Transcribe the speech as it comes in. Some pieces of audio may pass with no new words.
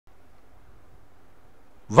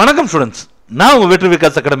வணக்கம் ஸ்டூடெண்ட்ஸ், நான் உங்கள் வெற்றி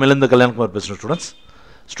விகாஸ் அகாடமிலேருந்து கல்யாணகுமார் பேசுகிறேன்.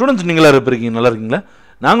 ஸ்டூடெண்ட்ஸ் நீங்களாக இருப்பீங்க, நல்லா இருக்கீங்களா?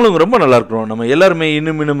 நாங்களும் ரொம்ப நல்லா இருக்கிறோம். நம்ம எல்லாருமே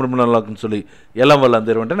இன்னும் ரொம்ப நல்லா இருக்குன்னு சொல்லி எல்லாம் வரல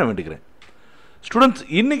அந்த வந்துட்டு நான் வேண்டிக்கிறேன். ஸ்டூடெண்ட்ஸ்,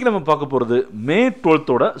 இன்றைக்கி நம்ம பார்க்க போகிறது மே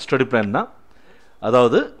 12th ஸ்டடி பிளான் தான்.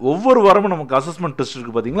 அதாவது ஒவ்வொரு வாரமும் நமக்கு அசஸ்மெண்ட் டெஸ்ட்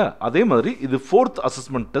இருக்குது பார்த்தீங்களா, அதே மாதிரி இது 4th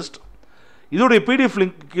அசஸ்மெண்ட் டெஸ்ட். இதோடைய பிடிஎஃப்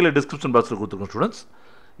லிங்க் கீழே டிஸ்கிரிப்ஷன் பாக்ஸில் கொடுத்துருக்கோம். ஸ்டூடெண்ட்ஸ்,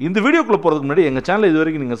 இந்த வீடியோக்குள்ளே போகிறதுக்கு முன்னாடி எங்கள் சேனல் இது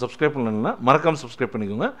வரைக்கும் நீங்கள் சப்ஸ்கிரைப் பண்ணலன்னா மறக்காமல் சப்ஸ்கிரைப்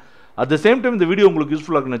பண்ணிக்கோங்க. அட் த சேம் டைம் இந்த வீடியோ உங்களுக்கு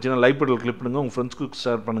யூஸ்ஃபுல்லாக இருக்குன்னு லைக் பட்டனில் கிளிக் பண்ணுங்கள், உங்கள் ஃப்ரெண்ட்ஸ்க்கு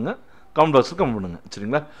ஷேர் பண்ணுங்கள், கமெண்ட் பாக்ஸில் கமெண்ட் பண்ணுங்கள்.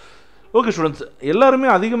 சரிங்களா? ஓகே ஸ்டூடெண்ட்ஸ், எல்லாருமே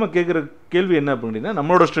அதிகமாக கேட்குற கேள்வி என்ன அப்படின்னா,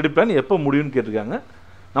 நம்மளோட ஸ்டடி பிளான் எப்போ முடியும்னு கேட்டிருக்காங்க.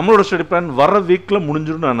 நம்மளோட ஸ்டடி பிளான் வர வீக்கில்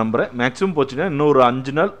முடிஞ்சிடும் நான் நம்புகிறேன். மேக்ஸிமம் போச்சுன்னா இன்னும் ஒரு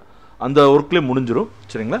 5 நாள் அந்த ஒர்க்லேயே முடிஞ்சிடும்.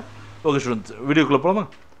 சரிங்களா? ஓகே ஸ்டூடெண்ட்ஸ், வீடியோக்குள்ளே போகலாமா?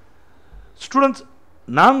 ஸ்டூடெண்ட்ஸ்,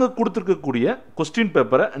 நாங்கள் கொடுத்துருக்கக்கூடிய கொஸ்டின்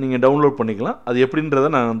பேப்பரை நீங்கள் டவுன்லோட் பண்ணிக்கலாம். அது எப்படின்றத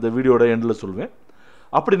நான் அந்த வீடியோட எண்டில் சொல்வேன்.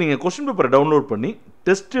 அப்படி நீங்கள் கொஸ்டின் பேப்பரை டவுன்லோட் பண்ணி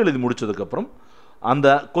டெஸ்ட் எழுதி முடித்ததுக்கப்புறம் அந்த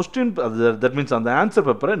கொஸ்டின் தட் மீன்ஸ் அந்த ஆன்சர்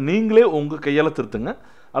பேப்பரை நீங்களே உங்கள் கையால் திருத்துங்க,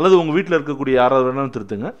 அல்லது உங்கள் வீட்டில் இருக்கக்கூடிய யாராவது வேணாலும்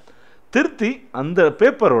திருத்துங்க. திருத்தி அந்த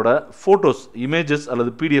பேப்பரோட ஃபோட்டோஸ், இமேஜஸ்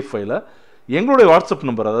அல்லது பிடிஎஃப் ஃபைலை எங்களுடைய வாட்ஸ்அப்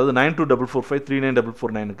நம்பர், அதாவது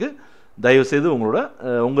 9244539449க்கு தயவுசெய்து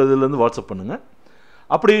உங்கள் இதிலேருந்து வாட்ஸ்அப் பண்ணுங்கள்.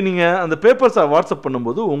 அப்படி நீங்கள் அந்த பேப்பர்ஸை வாட்ஸ்அப்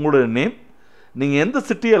பண்ணும்போது உங்களோட நேம், நீங்கள் எந்த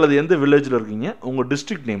சிட்டி அல்லது எந்த வில்லேஜில் இருக்கீங்க, உங்கள்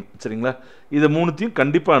டிஸ்ட்ரிக்ட் நேம், சரிங்களா, இதை 3த்தையும்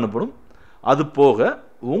கண்டிப்பாக அனுப்பணும். அது போக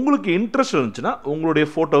உங்களுக்கு இன்ட்ரெஸ்ட் இருந்துச்சுன்னா உங்களுடைய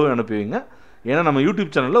ஃபோட்டோவை அனுப்புவீங்க. ஏன்னா நம்ம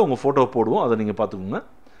யூடியூப் சேனலில் உங்கள் ஃபோட்டோவை போடுவோம், அதை நீங்கள் பார்த்துக்கோங்க.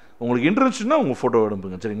 உங்களுக்கு இன்ட்ரெஸ்ட்னா உங்கள் ஃபோட்டோவை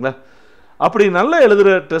அனுப்புங்க. சரிங்களா? அப்படி நல்லா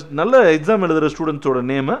எழுதுகிற டெஸ்ட், நல்ல எக்ஸாம் எழுதுகிற ஸ்டூடெண்ட்ஸோட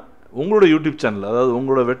நேமை உங்களோட யூடியூப் சேனல், அதாவது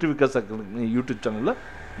உங்களோட வெற்றி விகாஸ் யூடியூப் சேனலில்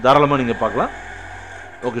தாராளமாக நீங்கள் பார்க்கலாம்.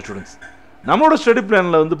 ஓகே ஸ்டூடெண்ட்ஸ், நம்மளோட ஸ்டடி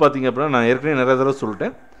பிளானில் வந்து பார்த்தீங்க அப்படின்னா, நான் ஏற்கனவே நிறைய தடவை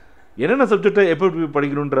சொல்லிட்டேன், என்னென்ன சப்ஜெக்டை எப்போ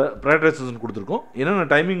படிக்கணுன்ற ப்ரையாரிட்டைசேஷன் கொடுத்துருக்கோம், என்னென்ன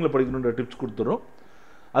டைமிங்கில் படிக்கணுன்ற டிப்ஸ் கொடுத்துறோம்.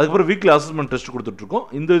 அதுக்கப்புறம் வீக்லி அசஸ்மெண்ட் டெஸ்ட் கொடுத்துட்ருக்கோம்.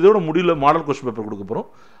 இந்த இதோட முடியல மாடல் கொஸ்டின் பேப்பர் கொடுக்க போகிறோம்.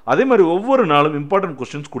 அதே மாதிரி ஒவ்வொரு நாளும் இம்பார்ட்டன்ட்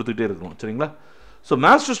கொஸ்டின்ஸ் கொடுத்துக்கிட்டே இருக்கிறோம். சரிங்களா? ஸோ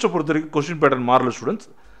மேத்ஸ் டெஸ்ட்டை பொறுத்த வரைக்கும் கொஸ்டின் பேட்டர்ன் மாறல ஸ்டூடெண்ட்ஸ்.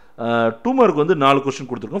 2 மார்க் வந்து 4 கொஸ்டின்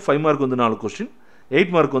கொடுத்துருக்கோம், 5 மார்க் வந்து 4 கொஸ்டின், 8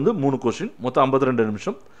 மார்க் வந்து 3 கொஸ்டின், மொத்தம் 52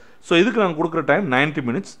 நிமிஷம். ஸோ இதுக்கு நாங்கள் கொடுக்குற டைம் 90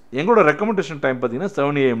 மினிட்ஸ். எங்களோட ரெக்கமெண்டேஷன் டைம் பார்த்தீங்கன்னா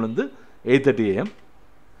 7 AM - 8:30 AM.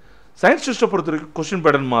 சயின்ஸ் டெஸ்ட்டை பொறுத்த வரைக்கும் கொஸ்டின்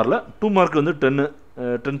பேட்டர்ன் மாறல. 2 மார்க் வந்து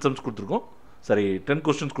 10 சம்ஸ் கொடுத்துருக்கோம், சாரி 10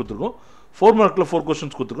 கொஸ்டின்ஸ் கொடுத்துருக்கோம். 4 மார்க்கில் 4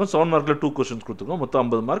 கொஸ்டின்ஸ் கொடுத்துருக்கோம், 7 மார்க்கில் 2 கொஸ்டின்ஸ் கொடுத்துருக்கோம், மொத்தம்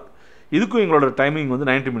 50 மார்க். இதுக்கும் எங்களோட டைமிங் வந்து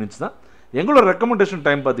 90 மினிட்ஸ் தான். எங்களோட ரெக்கமெண்டேஷன்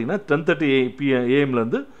டைம் பார்த்தீங்கன்னா 10:30 AM -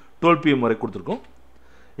 12 PM வரை கொடுத்துருக்கோம்.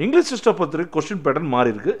 இங்கிலீஷ் டெஸ்ட்டை பொறுத்த வரைக்கும் கொஸ்டின் பேட்டர்ன் மாறி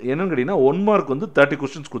இருக்குது. என்னென்னு கேட்டிங்கன்னா 1 மார்க் வந்து 30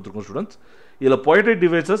 கொஸ்டின்ஸ் கொடுத்துருக்கோம் ஸ்டூடெண்ட்ஸ். இதில் பொயட்ரி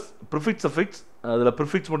டிவைசஸ், ப்ரிஃபிக்ஸ், அஃபிக்ஸ், அதில்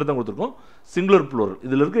ப்ரிஃபிக்ஸ் மட்டும் தான் கொடுத்துருக்கோம், சிங்குலர் ப்ளூரல்,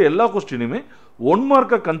 இதில் இருக்க எல்லா கொஸ்டினுமே 1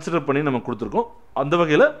 மார்க்காக கன்சிடர் பண்ணி நம்ம கொடுத்துருக்கோம். அந்த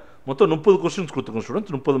வகையில் மொத்தம் 30 கொஸ்டின்ஸ் கொடுத்துருக்கோம்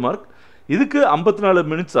ஸ்டூடெண்ட்ஸ், 30 மார்க். இதுக்கு 54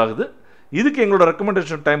 மினிட்ஸ் ஆகுது. இதுக்கு எங்களோட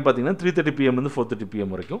ரெக்கமெண்டேஷன் டைம் பார்த்தீங்கன்னா 3:30 PM - 4:30 PM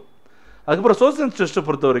வரைக்கும். அதுக்கப்புறம் சோசியல் டெஸ்ட்டை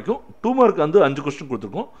பொறுத்த வரைக்கும் 2 மார்க் வந்து 5 கொஸ்டின்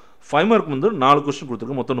கொடுத்துருக்கோம், 5 மார்க் வந்து 4 கொஸ்டின்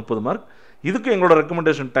கொடுத்துருக்கோம், மொத்தம் 30 மார்க். இதுக்கு எங்களோட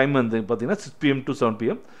ரெக்கமெண்டேஷன் டைம் வந்து பார்த்தீங்கன்னா 6 PM - 7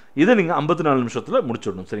 PM. இதை நீங்கள் 54 நிமிஷத்தில்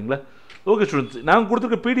முடிச்சிடணும். சரிங்களா? ஓகே ஸ்டூடெண்ட்ஸ், நாங்கள்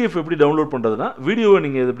கொடுத்துருக்க பிடிஎஃப் எப்படி டவுன்லோட் பண்ணுறதுனா, வீடியோவை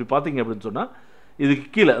நீங்கள் இது இப்படி பார்த்தீங்க அப்படின்னு சொன்னால் இதுக்கு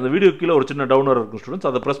கீழே, அந்த வீடியோ கீழே ஒரு சின்ன டவுன்லோட் இருக்கும் ஸ்டூடெண்ட்ஸ்.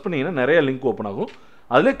 அதை ப்ரெஸ் பண்ணிங்கன்னா நிறைய லிங்க் ஓப்பன் ஆகும்.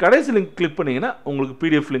 அதிலே கடைசி லிங்க் கிளிக் பண்ணிங்கன்னா உங்களுக்கு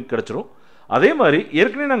பிடிஎஃப் லிங்க் கிடச்சிரும். அதே மாதிரி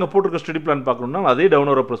ஏற்கனவே நாங்கள் போட்டிருக்க ஸ்டடி பிளான் பார்க்கணுன்னா அதே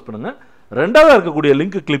டவுன்லோடை ப்ரெஸ் பண்ணுங்கள். ரெண்டாவது இருக்கக்கூடிய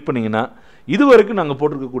லிங்க் கிளிக் பண்ணிங்கன்னா இது வரைக்கும் நாங்கள்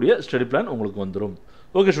போட்டிருக்கக்கூடிய ஸ்டடி பிளான் உங்களுக்கு வந்துடும்.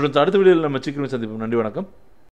 ஓகே ஸ்டூடெண்ட்ஸ், அடுத்த வீடியோவில் நம்ம சீக்கிரமே சந்திப்போம். நன்றி, வணக்கம்.